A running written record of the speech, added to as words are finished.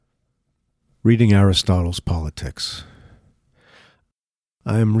Reading Aristotle's Politics.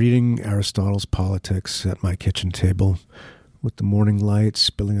 I am reading Aristotle's Politics at my kitchen table, with the morning light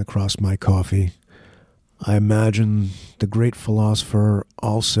spilling across my coffee. I imagine the great philosopher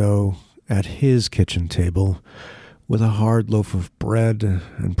also at his kitchen table, with a hard loaf of bread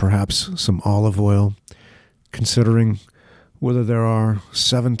and perhaps some olive oil, considering whether there are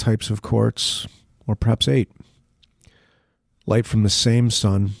 7 types of quartz or perhaps 8. Light from the same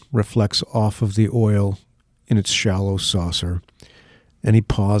sun reflects off of the oil in its shallow saucer, and he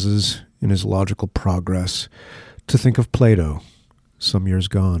pauses in his logical progress to think of Plato, some years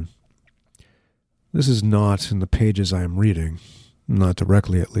gone. This is not in the pages I am reading, not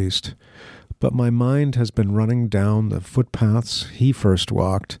directly at least, but my mind has been running down the footpaths he first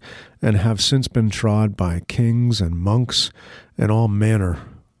walked and have since been trod by kings and monks and all manner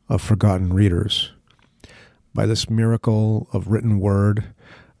of forgotten readers. By this miracle of written word,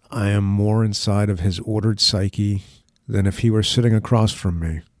 I am more inside of his ordered psyche than if he were sitting across from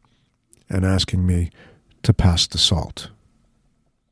me and asking me to pass the salt.